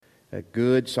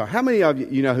Good. So how many of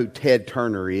you know who Ted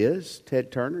Turner is? Ted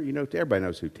Turner, everybody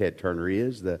knows who Ted Turner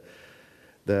is. The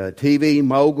TV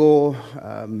mogul,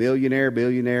 millionaire,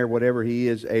 billionaire, whatever he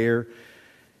is, heir.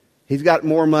 He's got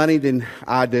more money than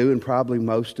I do and probably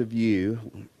most of you,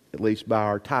 at least by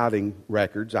our tithing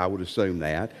records, I would assume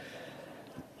that.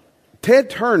 Ted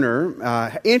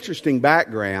Turner, interesting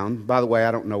background. By the way,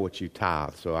 I don't know what you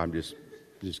tithe, so I'm just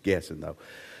guessing though.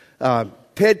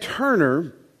 Ted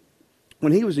Turner,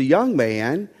 when he was a young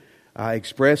man,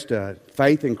 expressed a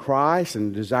faith in Christ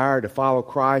and desire to follow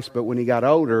Christ, but when he got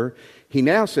older, he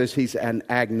now says he's an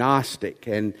agnostic.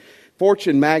 And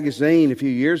Fortune magazine a few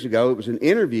years ago, it was an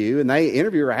interview, and the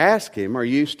interviewer asked him, "Are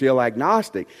you still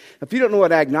agnostic?" If you don't know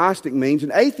what agnostic means,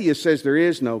 an atheist says there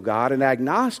is no God, and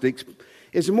agnostic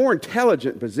is a more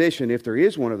intelligent position, if there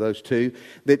is one of those two,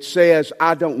 that says,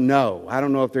 I don't know. I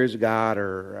don't know if there's a God,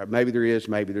 or maybe there is,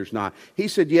 maybe there's not. He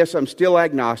said, yes, I'm still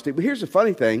agnostic. But here's the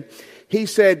funny thing. He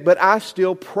said, but I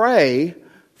still pray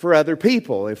for other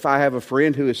people. If I have a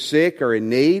friend who is sick or in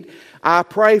need, I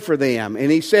pray for them.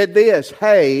 And he said this,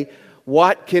 hey,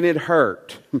 what can it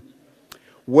hurt?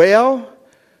 Well,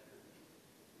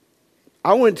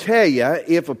 I want to tell you,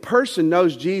 if a person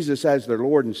knows Jesus as their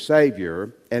Lord and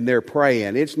Savior and they're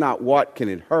praying, it's not what can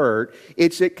it hurt,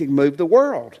 it's it can move the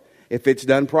world if it's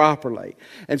done properly.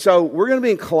 And so we're going to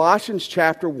be in Colossians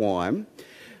chapter 1,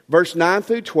 verse 9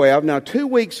 through 12. Now, 2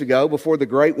 weeks ago, before the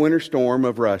great winter storm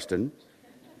of Ruston,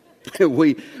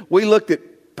 we looked at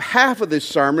half of this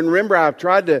sermon. Remember, I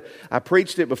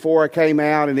preached it before I came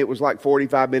out, and it was like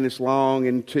 45 minutes long,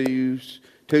 and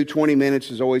 20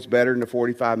 minutes is always better than a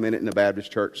 45-minute in the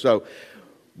Baptist church. So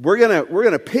we're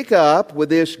gonna pick up with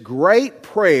this great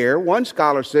prayer. One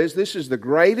scholar says this is the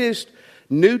greatest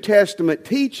New Testament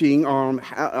teaching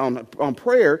on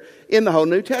prayer in the whole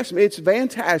New Testament. It's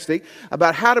fantastic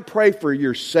about how to pray for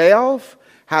yourself,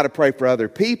 how to pray for other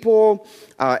people,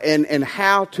 and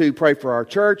how to pray for our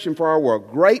church and for our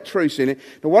world. Great truths in it.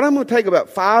 Now, what I'm going to take about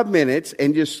 5 minutes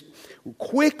and just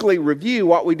quickly review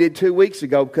what we did 2 weeks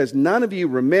ago, because none of you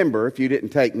remember if you didn't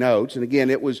take notes. And again,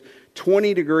 it was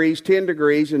 20 degrees, 10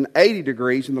 degrees, and 80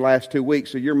 degrees in the last 2 weeks.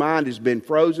 So your mind has been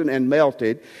frozen and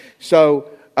melted.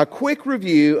 So a quick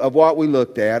review of what we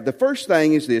looked at. The first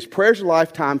thing is this: prayer's a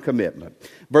lifetime commitment.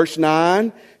 Verse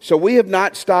 9, so we have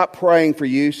not stopped praying for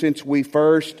you since we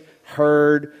first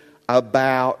heard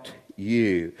about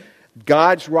you.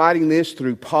 God's writing this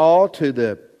through Paul to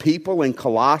the people in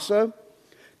Colossae.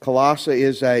 Colossae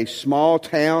is a small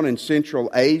town in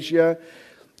Central Asia.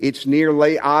 It's near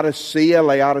Laodicea.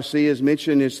 Laodicea is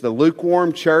mentioned. It's the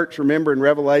lukewarm church, remember in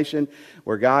Revelation,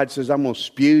 where God says, I'm going to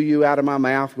spew you out of my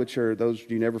mouth, which are those,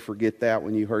 you never forget that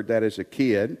when you heard that as a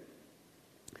kid.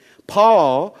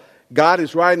 God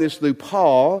is writing this through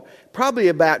Paul, probably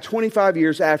about 25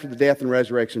 years after the death and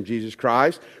resurrection of Jesus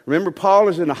Christ. Remember, Paul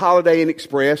is in the Holiday Inn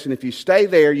Express, and if you stay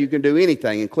there, you can do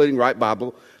anything, including write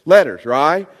Bible letters,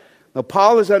 right? Now,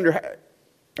 Paul is under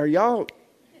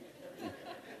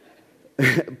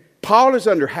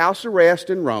house arrest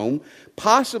in Rome,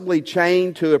 possibly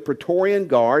chained to a Praetorian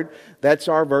guard. That's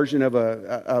our version of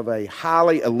a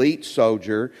highly elite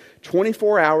soldier,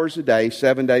 24 hours a day,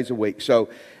 7 days a week. So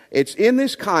it's in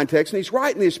this context, and he's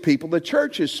writing these people. The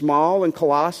church is small in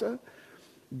Colossae.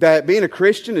 That being a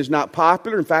Christian is not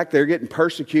popular. In fact, they're getting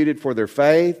persecuted for their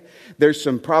faith. There's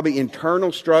some probably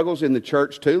internal struggles in the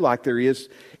church too, like there is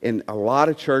in a lot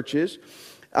of churches.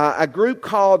 A group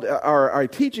called, or a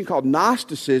teaching called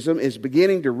Gnosticism is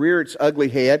beginning to rear its ugly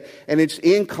head, and it's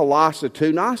in Colossae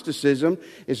too. Gnosticism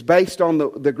is based on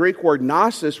the Greek word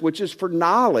gnosis, which is for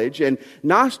knowledge, and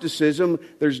Gnosticism,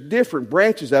 there's different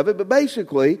branches of it, but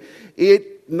basically,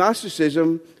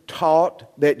 Gnosticism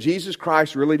taught that Jesus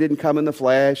Christ really didn't come in the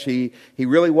flesh. He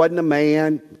really wasn't a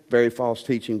man. Very false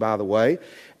teaching, by the way.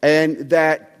 And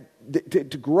that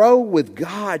to grow with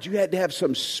God, you had to have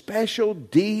some special,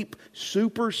 deep,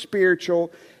 super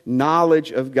spiritual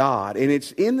knowledge of God. And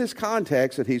it's in this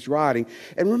context that he's writing.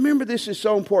 And remember, this is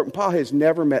so important. Paul has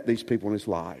never met these people in his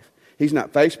life. He's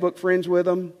not Facebook friends with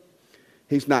them.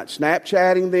 He's not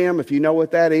Snapchatting them, if you know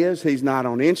what that is. He's not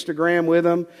on Instagram with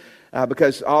them,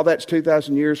 because all that's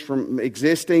 2,000 years from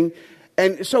existing.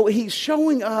 And so he's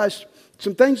showing us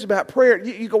some things about prayer.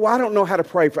 You go, well, I don't know how to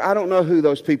pray for. I don't know who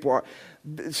those people are.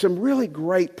 Some really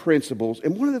great principles.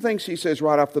 And one of the things he says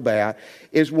right off the bat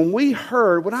is when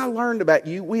I learned about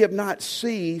you, we have not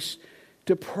ceased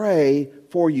to pray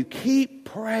for you. Keep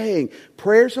praying.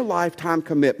 Prayer's a lifetime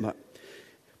commitment.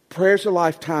 Prayer's a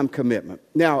lifetime commitment.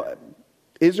 Now,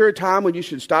 is there a time when you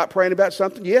should stop praying about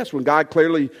something? Yes, when God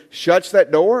clearly shuts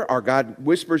that door or God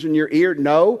whispers in your ear,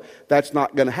 no, that's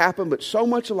not going to happen. But so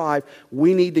much of life,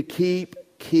 we need to keep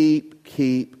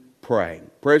keep praying.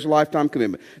 Prayer's a lifetime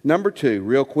commitment. Number 2,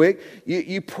 real quick,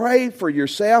 you pray for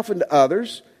yourself and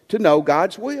others to know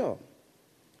God's will.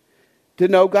 To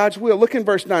know God's will. Look in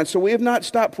verse 9. So we have not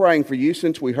stopped praying for you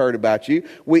since we heard about you.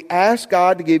 We ask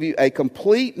God to give you a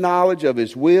complete knowledge of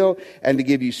His will and to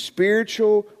give you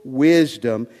spiritual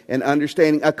wisdom and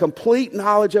understanding. A complete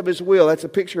knowledge of His will. That's a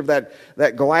picture of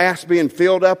that glass being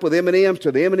filled up with M&Ms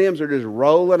till the M&Ms are just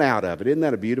rolling out of it. Isn't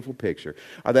that a beautiful picture?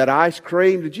 Or that ice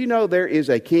cream. Did you know there is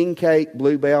a king cake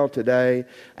bluebell today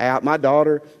out? My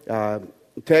daughter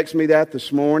texted me that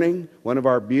this morning. One of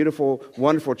our beautiful,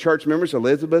 wonderful church members,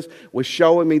 Elizabeth, was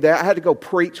showing me that. I had to go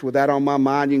preach with that on my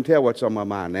mind. You can tell what's on my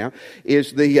mind now.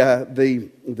 Is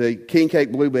the king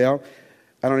cake bluebell.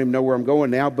 I don't even know where I'm going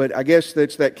now, but I guess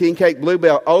that's that king cake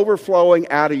bluebell overflowing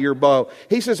out of your bowl.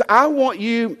 He says, I want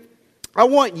you,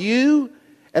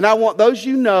 and I want those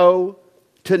you know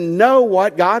to know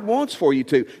what God wants for you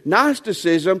to.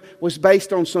 Gnosticism was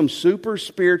based on some super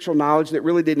spiritual knowledge that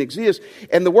really didn't exist.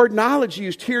 And the word knowledge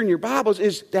used here in your Bibles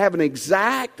is to have an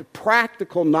exact,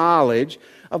 practical knowledge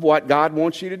of what God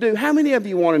wants you to do. How many of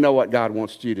you want to know what God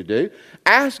wants you to do?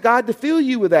 Ask God to fill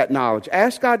you with that knowledge.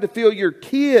 Ask God to fill your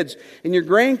kids and your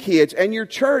grandkids and your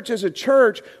church. As a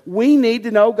church, we need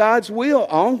to know God's will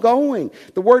ongoing.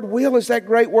 The word will is that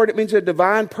great word. It means a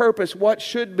divine purpose, what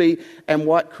should be and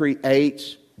what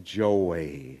creates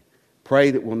joy.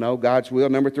 Pray that we'll know God's will.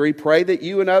 Number 3, pray that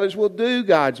you and others will do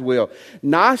God's will.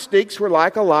 Gnostics were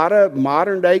like a lot of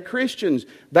modern day Christians.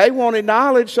 They wanted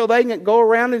knowledge so they can go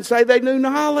around and say they knew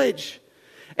knowledge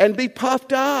and be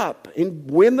puffed up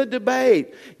and win the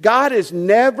debate. God is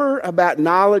never about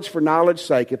knowledge for knowledge's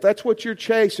sake. If that's what you're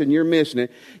chasing, you're missing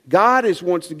it. God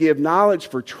wants to give knowledge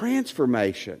for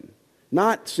transformation,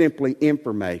 not simply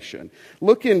information.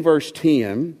 Look in verse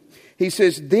 10. He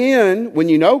says, then, when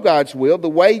you know God's will, the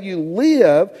way you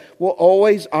live will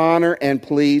always honor and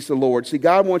please the Lord. See,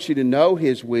 God wants you to know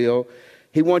His will.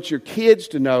 He wants your kids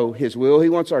to know His will. He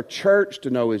wants our church to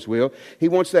know His will. He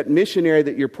wants that missionary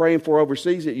that you're praying for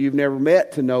overseas that you've never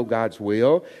met to know God's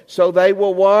will. So they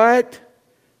will what?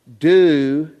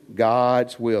 Do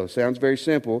God's will. Sounds very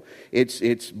simple.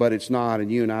 But it's not,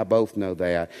 and you and I both know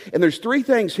that. And there's 3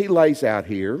 things He lays out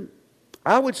here.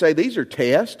 I would say these are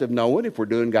tests of knowing if we're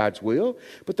doing God's will,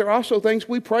 but they're also things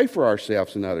we pray for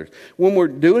ourselves and others. When we're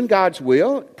doing God's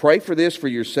will, pray for this for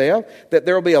yourself, that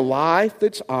there will be a life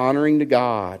that's honoring to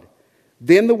God.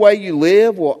 Then the way you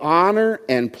live will honor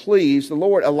and please the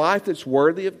Lord, a life that's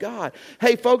worthy of God.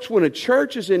 Hey, folks, when a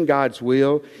church is in God's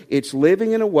will, it's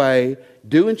living in a way,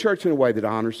 doing church in a way that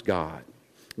honors God.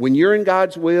 When you're in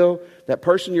God's will, that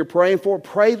person you're praying for,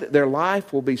 pray that their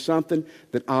life will be something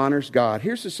that honors God.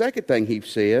 Here's the second thing He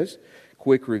says,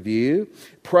 quick review.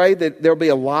 Pray that there'll be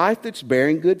a life that's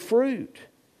bearing good fruit.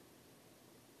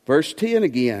 Verse 10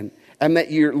 again. And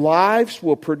that your lives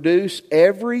will produce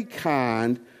every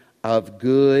kind of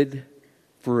good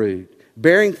fruit.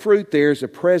 Bearing fruit there is a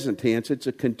present tense. It's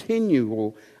a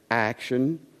continual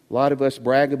action. A lot of us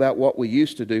brag about what we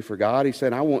used to do for God. He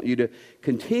said, I want you to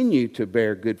continue to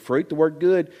bear good fruit. The word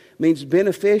good means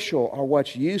beneficial or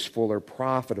what's useful or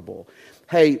profitable.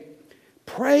 Hey,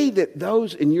 pray that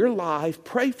those in your life,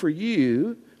 pray for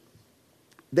you,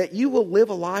 that you will live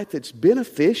a life that's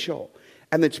beneficial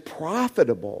and that's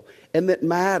profitable and that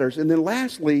matters. And then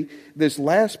lastly, this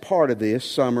last part of this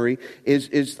summary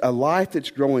is a life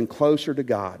that's growing closer to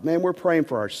God. Man, we're praying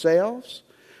for ourselves.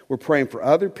 We're praying for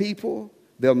other people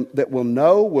that will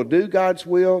know, will do God's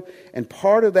will, and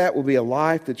part of that will be a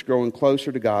life that's growing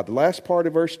closer to God. The last part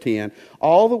of verse 10,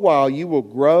 all the while you will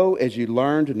grow as you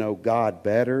learn to know God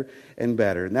better and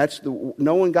better. And that's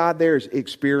knowing God there is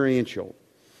experiential.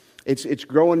 It's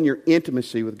growing in your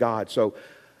intimacy with God. So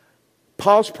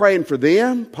Paul's praying for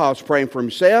them. Paul's praying for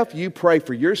himself. You pray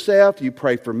for yourself. You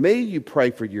pray for me. You pray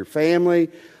for your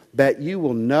family. That you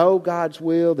will know God's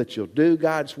will, that you'll do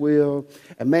God's will,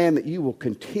 and man, that you will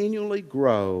continually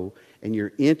grow in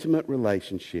your intimate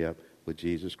relationship with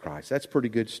Jesus Christ. That's pretty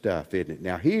good stuff, isn't it?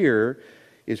 Now here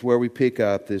is where we pick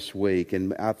up this week,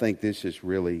 and I think this is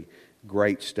really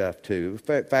great stuff too.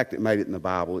 The fact it made it in the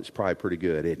Bible, it's probably pretty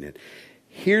good, isn't it?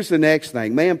 Here's the next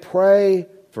thing. Man, pray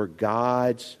for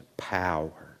God's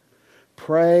power.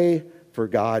 Pray for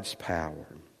God's power.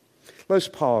 Let's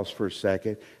pause for a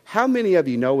second. How many of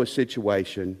you know a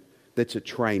situation that's a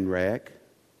train wreck?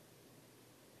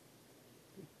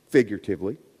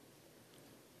 Figuratively.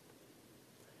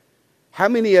 How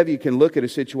many of you can look at a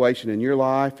situation in your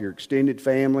life, your extended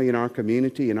family, in our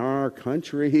community, in our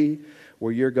country,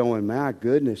 where you're going, my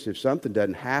goodness, if something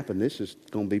doesn't happen, this is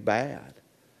going to be bad?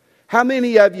 How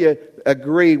many of you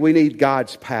agree we need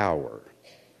God's power?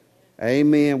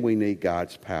 Amen. We need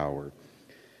God's power.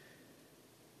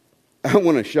 I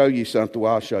want to show you something.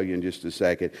 Well, I'll show you in just a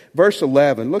second. Verse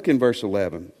 11. Look in verse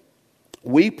 11.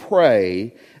 We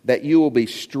pray that you will be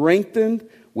strengthened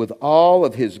with all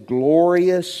of His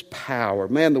glorious power.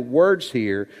 Man, the words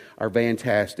here are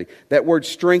fantastic. That word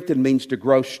strengthen means to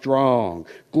grow strong.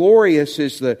 Glorious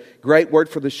is the great word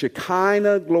for the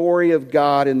Shekinah glory of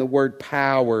God, and the word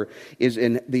power is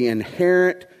in the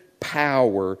inherent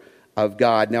power of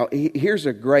God. Now, here's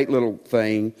a great little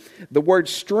thing. The word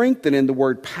strengthen and the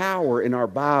word power in our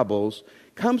Bibles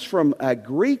comes from a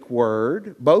Greek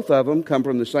word. Both of them come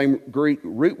from the same Greek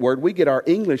root word. We get our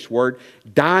English word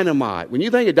dynamite. When you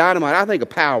think of dynamite, I think of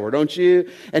power, don't you?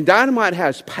 And dynamite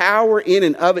has power in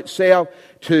and of itself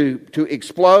to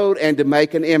explode and to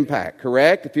make an impact,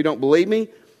 correct? If you don't believe me,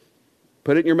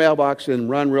 put it in your mailbox and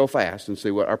run real fast and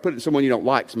see what, or put it in someone you don't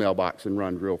like's mailbox and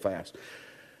run real fast.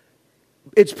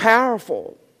 It's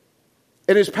powerful.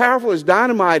 And as powerful as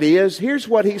dynamite is, here's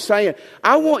what he's saying.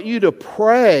 I want you to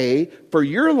pray for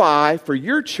your life, for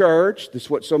your church. This is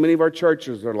what so many of our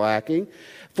churches are lacking.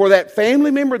 For that family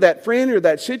member, that friend, or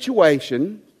that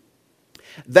situation,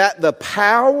 that the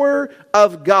power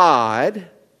of God,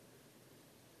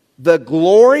 the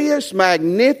glorious,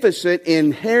 magnificent,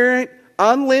 inherent,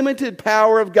 unlimited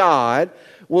power of God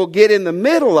will get in the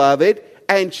middle of it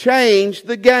and change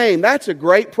the game. That's a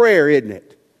great prayer, isn't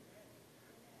it?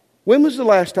 When was the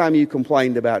last time you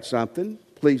complained about something?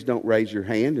 Please don't raise your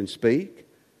hand and speak.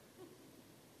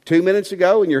 2 minutes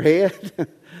ago in your head?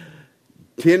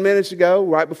 10 minutes ago,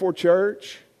 right before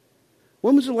church?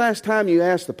 When was the last time you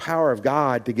asked the power of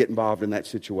God to get involved in that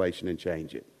situation and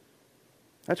change it?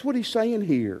 That's what he's saying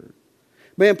here.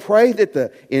 Man, pray that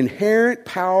the inherent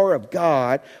power of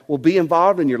God will be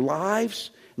involved in your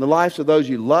lives, in the lives of those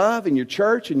you love, in your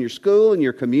church, in your school, in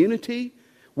your community,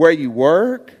 where you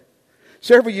work.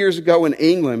 Several years ago in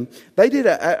England, they did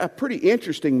a pretty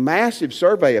interesting, massive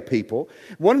survey of people.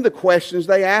 One of the questions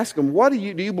they asked them, do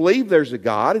you believe there's a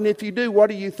God? And if you do,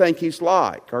 what do you think He's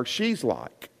like or she's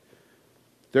like?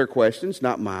 Their questions,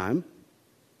 not mine.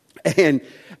 And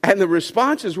the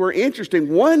responses were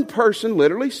interesting. One person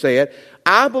literally said,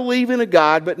 I believe in a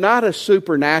God, but not a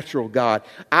supernatural God.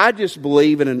 I just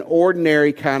believe in an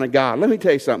ordinary kind of God. Let me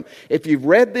tell you something. If you've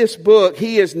read this book,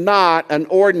 He is not an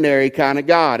ordinary kind of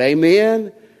God.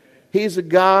 Amen? He's a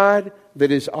God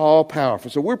that is all-powerful.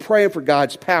 So we're praying for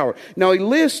God's power. Now, he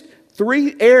lists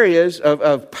 3 areas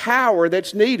of power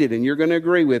that's needed, and you're going to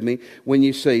agree with me when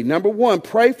you see. Number 1,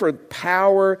 pray for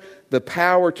power, the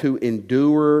power to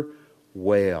endure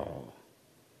well.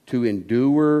 To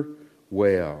endure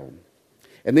well.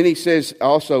 And then he says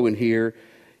also in here,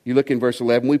 you look in verse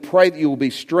 11, we pray that you will be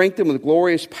strengthened with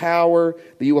glorious power,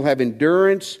 that you will have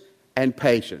endurance and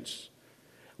patience.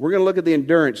 We're going to look at the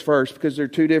endurance first because there are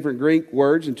 2 different Greek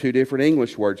words and 2 different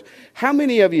English words. How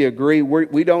many of you agree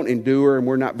we don't endure and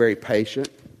we're not very patient?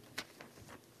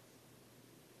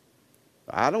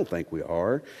 I don't think we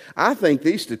are. I think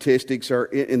these statistics are,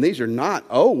 and these are not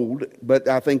old, but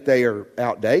I think they are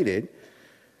outdated.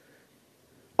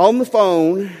 On the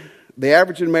phone, the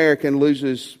average American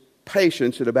loses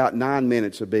patience at about 9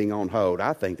 minutes of being on hold.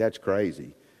 I think that's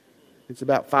crazy. It's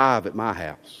about 5 at my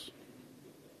house.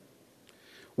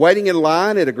 Waiting in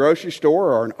line at a grocery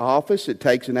store or an office, it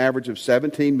takes an average of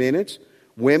 17 minutes.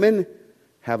 Women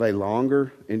have a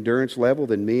longer endurance level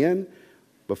than men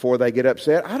before they get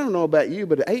upset. I don't know about you,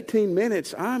 but at 18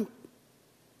 minutes, I'm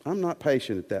not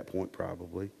patient at that point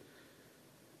probably.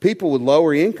 People with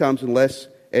lower incomes and less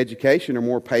education are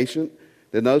more patient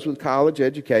than those with college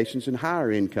educations and higher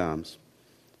incomes.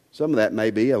 Some of that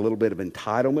may be a little bit of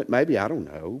entitlement. Maybe, I don't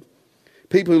know.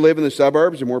 People who live in the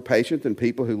suburbs are more patient than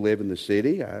people who live in the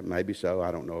city. Maybe so.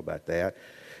 I don't know about that.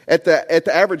 At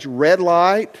the average red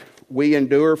light, we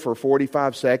endure for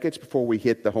 45 seconds before we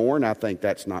hit the horn. I think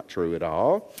that's not true at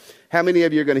all. How many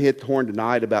of you are going to hit the horn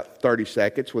tonight about 30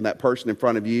 seconds when that person in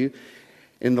front of you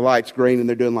and the light's green and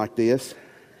they're doing like this?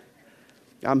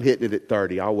 I'm hitting it at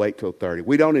 30. I'll wait till 30.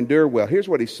 We don't endure well. Here's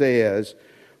what he says.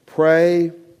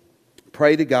 Pray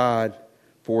to God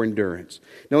for endurance.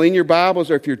 Now, in your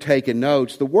Bibles, or if you're taking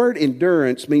notes, the word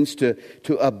endurance means to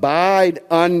abide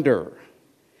under.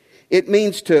 It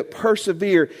means to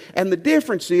persevere. And the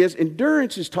difference is,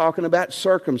 endurance is talking about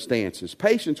circumstances.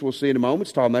 Patience, we'll see in a moment,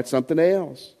 is talking about something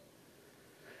else.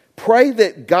 Pray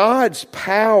that God's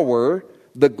power,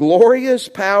 the glorious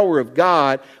power of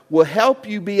God, will help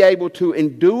you be able to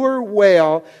endure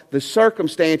well the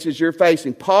circumstances you're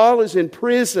facing. Paul is in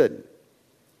prison.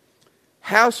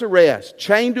 House arrest,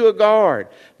 chained to a guard.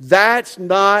 That's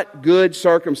not good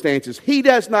circumstances. He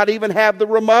does not even have the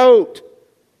remote.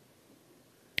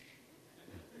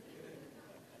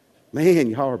 Man,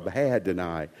 y'all are bad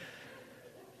tonight.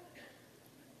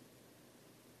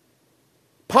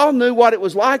 Paul knew what it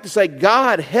was like to say,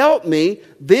 God, help me.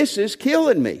 This is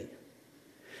killing me.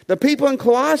 The people in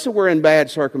Colossae were in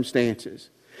bad circumstances.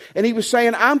 And he was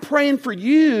saying, I'm praying for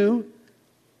you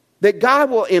that God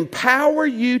will empower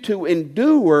you to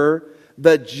endure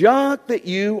the junk that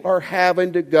you are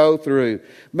having to go through.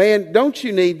 Man, don't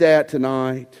you need that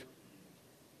tonight?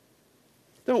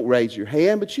 Don't raise your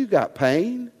hand, but you got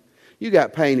pain. You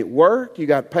got pain at work. You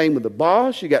got pain with the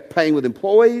boss. You got pain with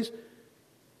employees.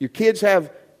 Your kids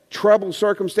have troubled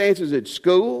circumstances at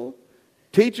school.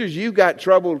 Teachers, you got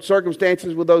troubled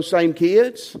circumstances with those same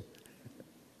kids.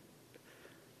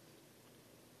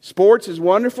 Sports is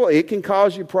wonderful. It can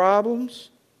cause you problems.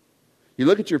 You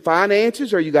look at your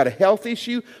finances or you got a health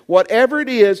issue, whatever it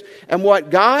is, and what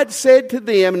God said to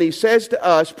them and He says to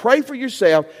us, pray for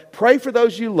yourself, pray for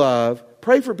those you love,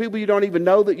 pray for people you don't even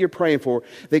know that you're praying for,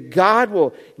 that God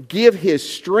will give His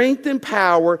strength and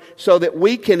power so that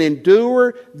we can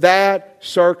endure that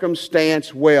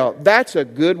circumstance well. That's a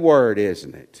good word,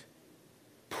 isn't it?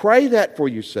 Pray that for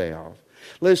yourself.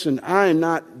 Listen, I am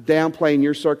not downplaying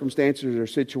your circumstances or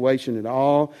situation at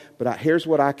all, but here's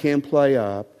what I can play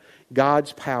up.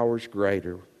 God's power is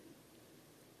greater.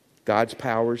 God's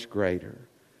power is greater.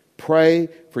 Pray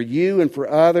for you and for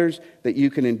others that you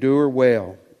can endure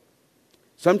well.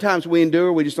 Sometimes we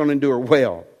endure, we just don't endure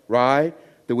well, right?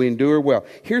 That we endure well.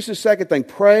 Here's the second thing.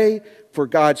 Pray for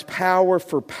God's power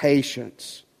for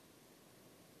patience.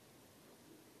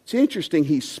 It's interesting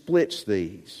He splits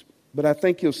these, but I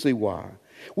think you'll see why.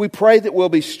 We pray that we'll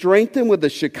be strengthened with the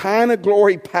Shekinah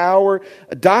glory power,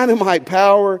 a dynamite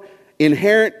power,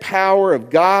 inherent power of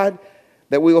God,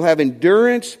 that we will have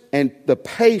endurance and the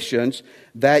patience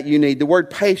that you need. The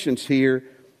word patience here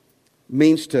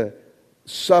means to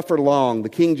suffer long. The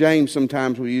King James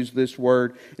sometimes will use this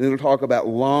word, and it'll talk about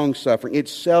long suffering.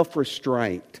 It's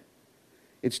self-restraint.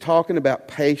 It's talking about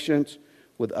patience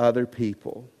with other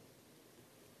people.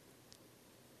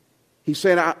 He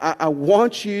said, I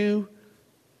want you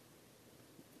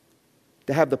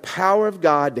to have the power of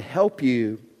God to help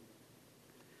you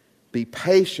be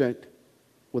patient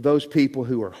with those people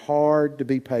who are hard to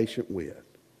be patient with.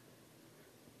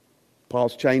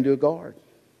 Paul's chained to a guard.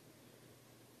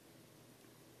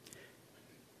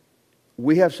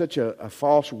 We have such a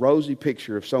false, rosy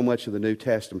picture of so much of the New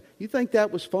Testament. You think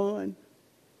that was fun?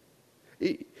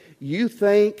 You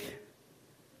think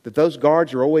that those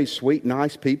guards are always sweet,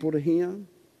 nice people to him?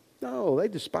 No, they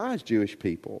despised Jewish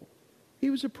people. He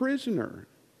was a prisoner.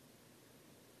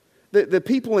 The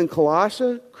people in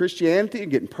Colossae, Christianity, are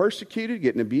getting persecuted,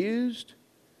 getting abused,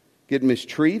 getting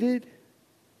mistreated.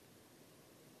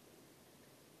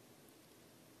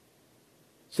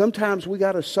 Sometimes we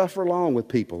got to suffer along with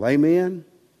people. Amen?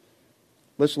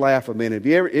 Let's laugh a minute.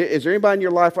 Is there anybody in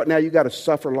your life right now you got to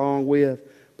suffer along with?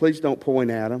 Please don't point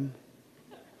at them.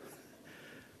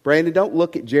 Brandon, don't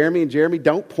look at Jeremy. And Jeremy,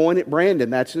 don't point at Brandon.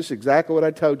 That's just exactly what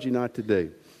I told you not to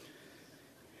do.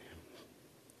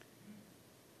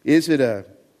 Is it a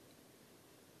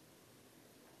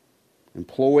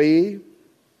employee,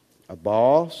 a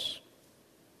boss,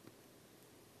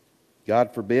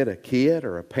 God forbid, a kid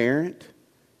or a parent?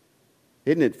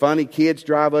 Isn't it funny? Kids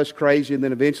drive us crazy, and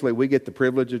then eventually we get the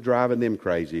privilege of driving them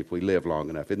crazy if we live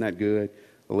long enough. Isn't that good,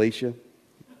 Alicia?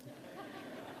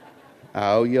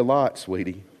 I owe you a lot,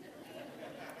 sweetie.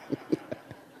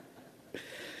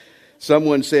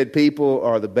 Someone said people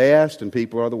are the best and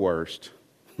people are the worst.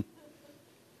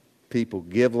 People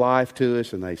give life to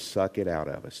us and they suck it out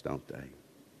of us, don't they?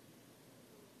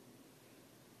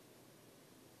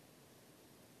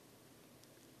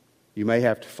 You may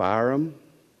have to fire them.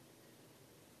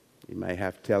 You may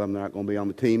have to tell them they're not going to be on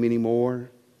the team anymore.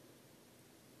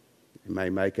 You may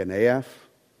make an F.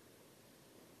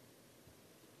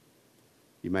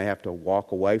 You may have to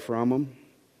walk away from them.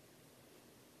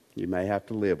 You may have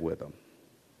to live with them.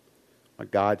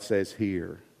 Like God says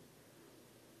here,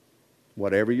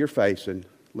 whatever you're facing,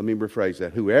 let me rephrase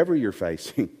that. Whoever you're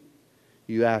facing,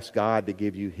 you ask God to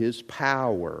give you His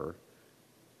power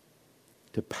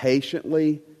to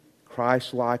patiently,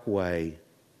 Christ-like way,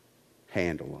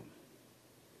 handle them.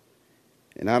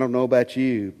 And I don't know about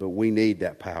you, but we need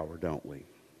that power, don't we?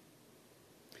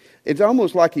 It's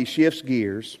almost like He shifts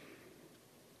gears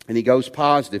and He goes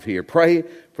positive here. Pray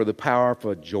for the power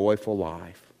for a joyful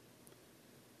life.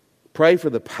 Pray for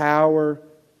the power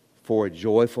for a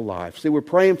joyful life. See, we're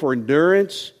praying for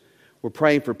endurance. We're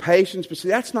praying for patience. But see,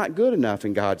 that's not good enough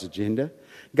in God's agenda.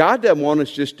 God doesn't want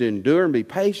us just to endure and be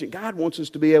patient. God wants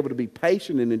us to be able to be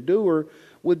patient and endure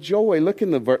with joy. Look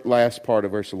in the last part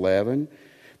of verse 11.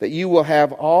 that you will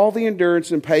have all the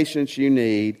endurance and patience you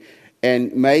need,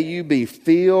 and may you be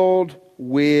filled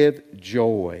with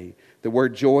joy. The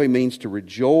word joy means to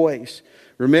rejoice.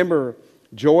 Remember,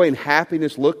 joy and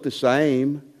happiness look the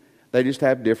same. They just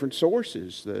have different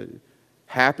sources. The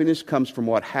happiness comes from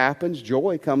what happens.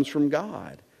 Joy comes from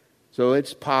God. So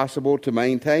it's possible to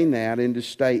maintain that and to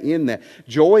stay in that.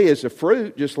 Joy is a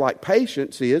fruit, just like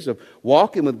patience is, of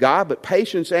walking with God. But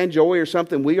patience and joy are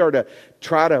something we are to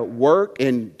try to work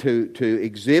and to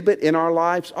exhibit in our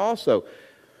lives also.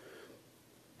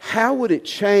 How would it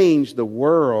change the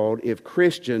world if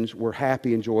Christians were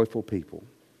happy and joyful people?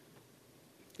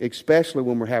 Especially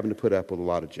when we're having to put up with a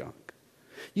lot of junk.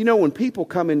 You know, when people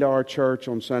come into our church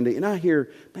on Sunday, and I hear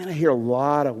a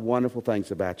lot of wonderful things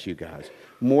about you guys.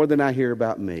 More than I hear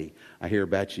about me, I hear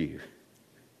about you.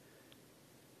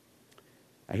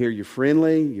 I hear you're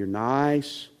friendly, you're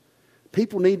nice.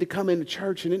 People need to come into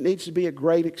church, and it needs to be a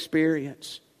great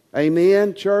experience.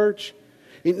 Amen, church?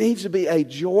 It needs to be a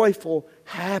joyful,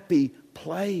 happy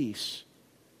place.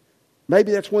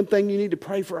 Maybe that's one thing you need to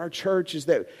pray for our church, is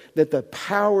that the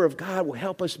power of God will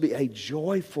help us be a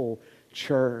joyful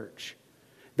church.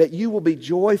 That you will be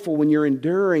joyful when you're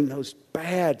enduring those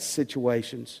bad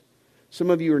situations. Some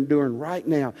of you are enduring right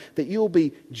now. That you'll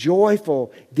be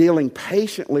joyful dealing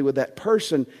patiently with that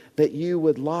person that you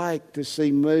would like to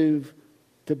see move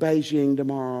to Beijing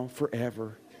tomorrow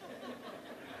forever.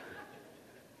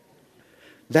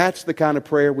 That's the kind of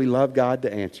prayer we love God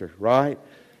to answer, right?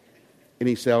 And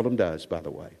He seldom does, by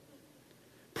the way.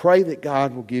 Pray that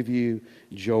God will give you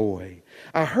joy.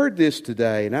 I heard this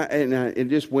today, and it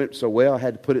just went so well, I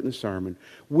had to put it in the sermon.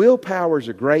 Willpower is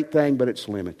a great thing, but it's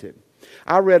limited.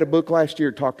 I read a book last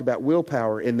year that talked about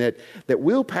willpower, and that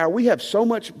willpower, we have so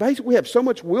much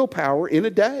willpower in a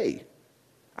day.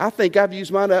 I think I've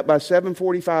used mine up by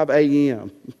 7:45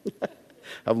 a.m.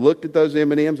 I've looked at those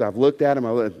M&Ms, I've looked at them,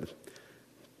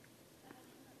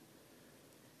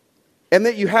 and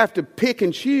that you have to pick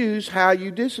and choose how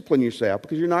you discipline yourself,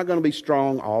 because you're not going to be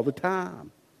strong all the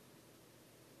time.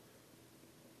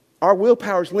 Our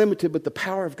willpower is limited, but the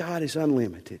power of God is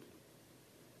unlimited.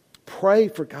 Pray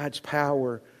for God's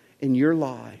power in your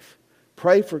life.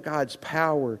 Pray for God's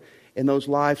power in those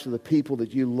lives of the people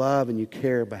that you love and you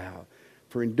care about.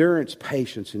 For endurance,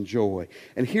 patience, and joy.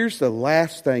 And here's the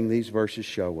last thing these verses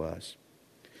show us.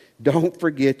 Don't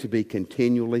forget to be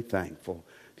continually thankful.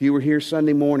 If you were here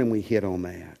Sunday morning, we hit on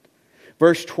that.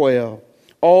 Verse 12,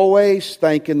 always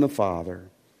thanking the Father.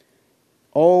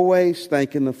 Always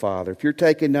thanking the Father. If you're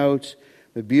taking notes,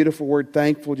 the beautiful word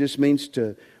thankful just means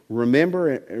to remember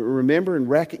and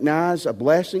recognize a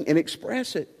blessing and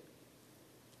express it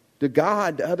to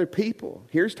God, to other people.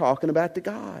 Here's talking about to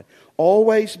God.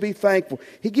 Always be thankful.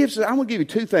 I'm going to give you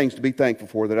two things to be thankful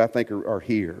for that I think are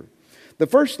here. The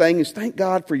first thing is thank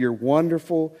God for your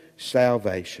wonderful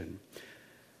salvation.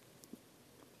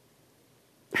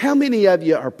 How many of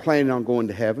you are planning on going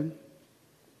to heaven?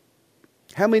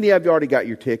 How many of you already got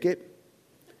your ticket?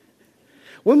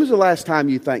 When was the last time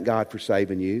you thanked God for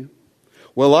saving you?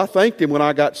 Well, I thanked Him when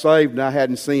I got saved and I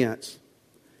hadn't since.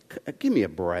 Give me a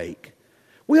break.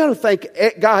 We ought to thank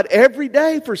God every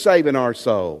day for saving our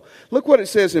soul. Look what it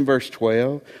says in verse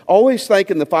 12. Always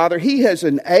thanking the Father. He has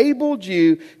enabled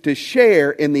you to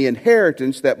share in the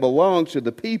inheritance that belongs to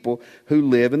the people who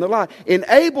live in the light.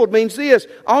 Enabled means this.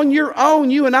 On your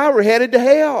own, you and I were headed to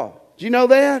hell. Do you know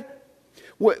that?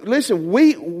 Listen,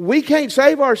 we can't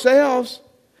save ourselves.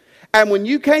 And when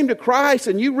you came to Christ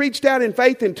and you reached out in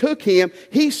faith and took Him,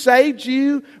 He saved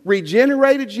you,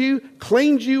 regenerated you,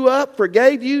 cleaned you up,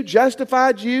 forgave you,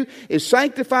 justified you, is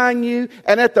sanctifying you.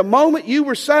 And at the moment you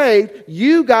were saved,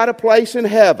 you got a place in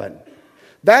heaven.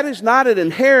 That is not an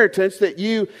inheritance that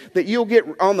you'll get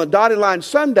on the dotted line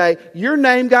someday. Your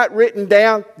name got written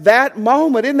down that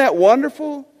moment. Isn't that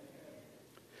wonderful?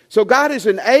 So God has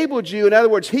enabled you. In other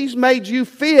words, He's made you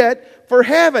fit for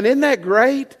heaven. Isn't that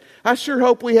great? I sure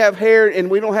hope we have hair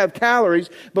and we don't have calories,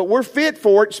 but we're fit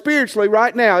for it spiritually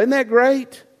right now. Isn't that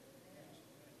great?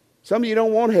 Some of you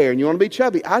don't want hair and you want to be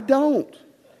chubby. I don't.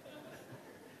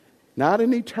 Not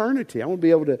in eternity. I want to be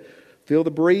able to feel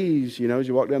the breeze, as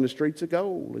you walk down the streets of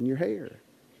gold in your hair.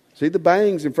 See the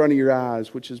bangs in front of your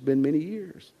eyes, which has been many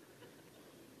years.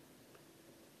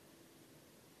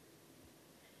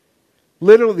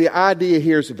 Literally, the idea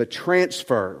here is of a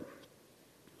transfer.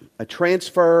 A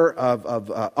transfer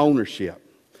of ownership.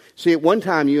 See, at one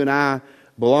time you and I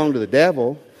belonged to the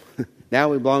devil. Now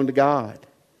we belong to God.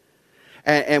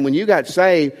 And when you got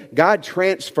saved, God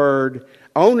transferred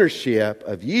ownership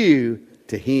of you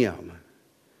to Him.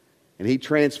 And He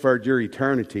transferred your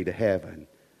eternity to heaven.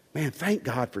 Man, thank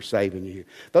God for saving you.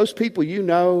 Those people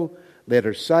that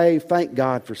are saved, thank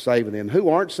God for saving them. Who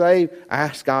aren't saved,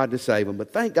 ask God to save them.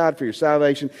 But thank God for your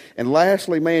salvation. And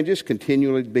lastly, man, just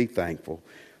continually be thankful.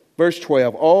 Verse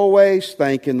 12, always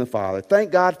thanking the Father.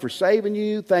 Thank God for saving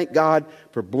you. Thank God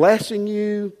for blessing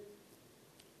you.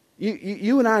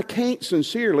 You and I can't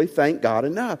sincerely thank God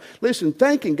enough. Listen,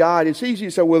 thanking God, it's easy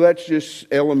to say, well, that's just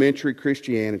elementary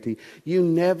Christianity. You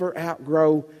never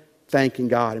outgrow thanking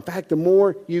God. In fact, the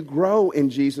more you grow in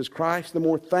Jesus Christ, the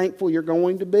more thankful you're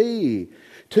going to be.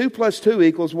 2 plus 2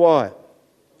 equals what?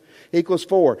 Equals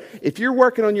 4. If you're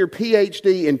working on your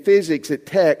PhD in physics at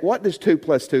Tech, what does 2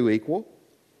 plus 2 equal?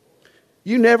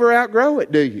 You never outgrow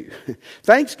it, do you?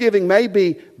 Thanksgiving may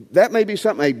be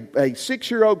something a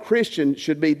 6-year-old Christian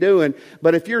should be doing.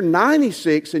 But if you're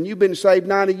 96 and you've been saved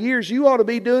 90 years, you ought to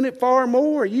be doing it far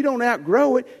more. You don't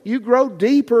outgrow it. You grow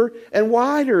deeper and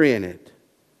wider in it.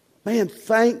 Man,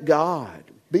 thank God.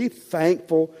 Be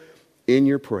thankful in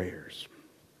your prayers.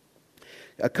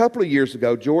 A couple of years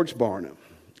ago, George Barna,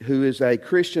 who is a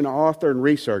Christian author and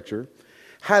researcher,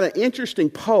 had an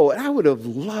interesting poll. And I would have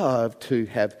loved to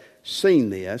have seen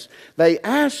this. They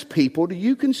asked people, do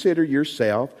you consider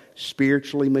yourself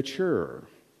spiritually mature?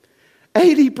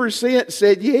 80%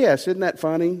 said yes. Isn't that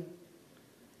funny?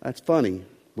 That's funny.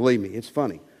 Believe me, it's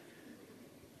funny.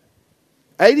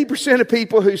 80% of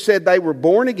people who said they were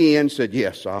born again said,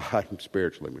 yes, I'm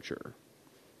spiritually mature.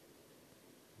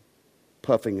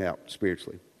 Puffing out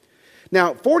spiritually.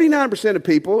 Now, 49% of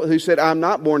people who said, I'm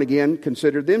not born again,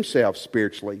 considered themselves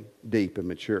spiritually deep and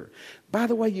mature. By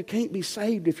the way, you can't be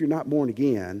saved if you're not born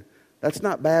again. That's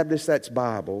not Baptist, that's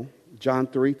Bible. John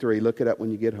 3:3, look it up when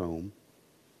you get home.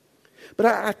 But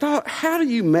I thought, how do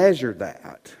you measure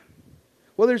that?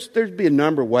 Well, there'd be a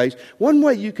number of ways. One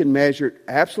way you can measure it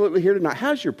absolutely here tonight,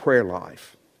 how's your prayer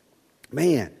life?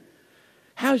 Man,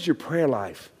 how's your prayer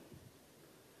life?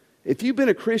 If you've been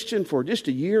a Christian for just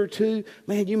a year or two,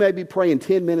 man, you may be praying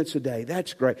 10 minutes a day.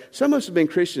 That's great. Some of us have been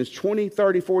Christians 20,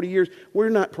 30, 40 years. We're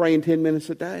not praying 10 minutes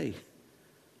a day.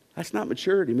 That's not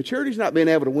maturity. Maturity is not being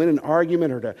able to win an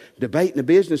argument or to debate in a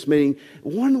business meeting.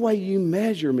 One way you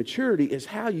measure maturity is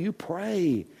how you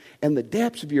pray and the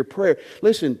depths of your prayer.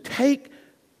 Listen, take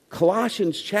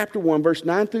Colossians chapter 1, verse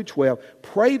 9 through 12.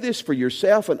 Pray this for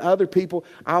yourself and other people.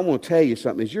 I want to tell you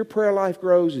something. As your prayer life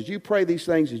grows, as you pray these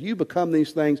things, as you become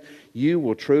these things, you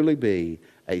will truly be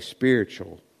a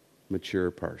spiritual,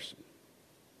 mature person.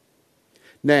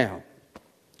 Now,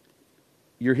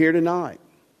 you're here tonight.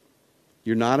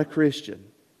 You're not a Christian.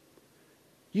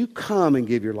 You come and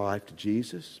give your life to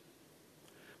Jesus.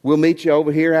 We'll meet you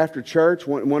over here after church,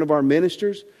 one of our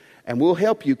ministers, and we'll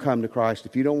help you come to Christ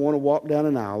if you don't want to walk down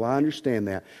an aisle. I understand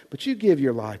that. But you give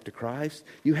your life to Christ.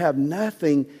 You have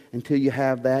nothing until you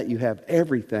have that. You have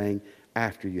everything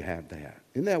after you have that.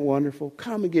 Isn't that wonderful?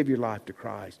 Come and give your life to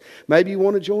Christ. Maybe you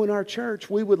want to join our church.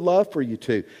 We would love for you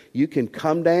to. You can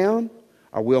come down,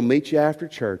 or we'll meet you after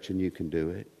church and you can do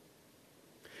it.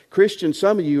 Christians,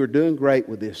 some of you are doing great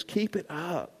with this. Keep it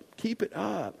up. Keep it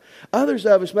up. Others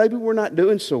of us, maybe we're not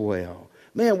doing so well.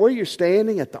 Man, where you're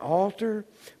standing at the altar,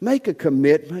 make a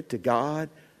commitment to God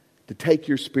to take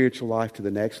your spiritual life to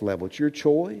the next level. It's your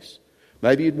choice.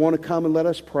 Maybe you'd want to come and let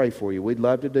us pray for you. We'd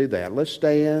love to do that. Let's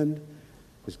stand.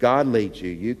 As God leads you,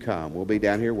 you come. We'll be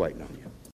down here waiting on you.